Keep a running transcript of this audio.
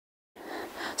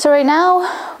So right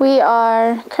now we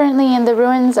are currently in the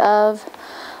ruins of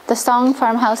the Song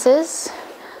farmhouses.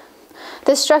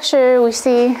 This structure we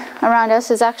see around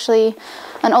us is actually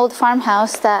an old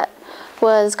farmhouse that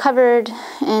was covered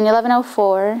in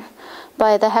 1104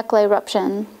 by the Hekla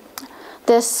eruption.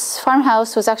 This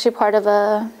farmhouse was actually part of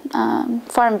a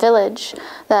farm village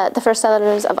that the first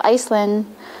settlers of Iceland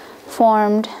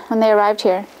formed when they arrived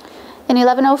here. In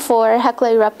 1104,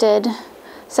 Hekla erupted,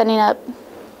 sending up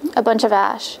a bunch of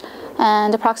ash,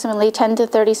 and approximately 10 to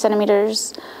 30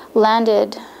 centimeters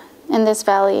landed in this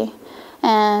valley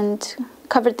and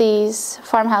covered these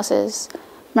farmhouses,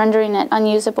 rendering it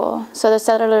unusable. So the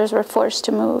settlers were forced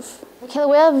to move. The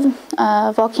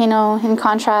Kilauea volcano, in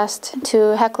contrast to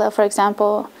Hekla, for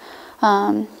example,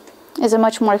 is a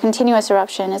much more continuous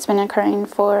eruption. It's been occurring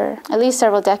for at least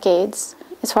several decades.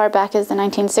 As far back as the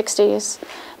 1960s,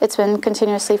 it's been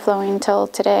continuously flowing till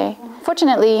today.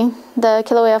 Fortunately, the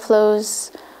Kilauea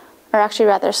flows are actually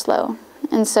rather slow,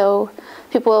 and so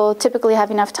people typically have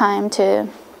enough time to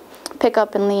pick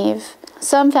up and leave.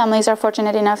 Some families are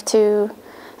fortunate enough to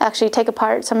actually take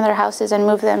apart some of their houses and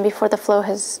move them before the flow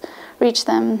has reached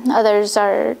them. Others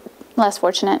are less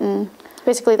fortunate, and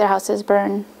basically their houses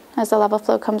burn as the lava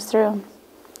flow comes through.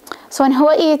 So in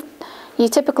Hawaii, you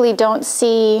typically don't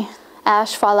see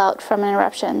ash fall out from an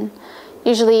eruption.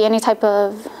 Usually any type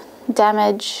of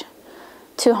damage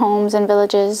to homes and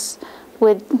villages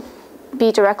would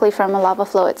be directly from a lava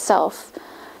flow itself.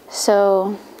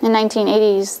 So in the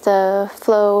 1980s, the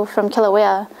flow from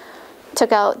Kilauea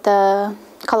took out the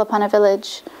Kalapana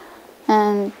village,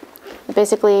 and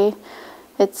basically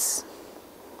it's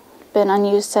been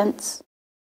unused since.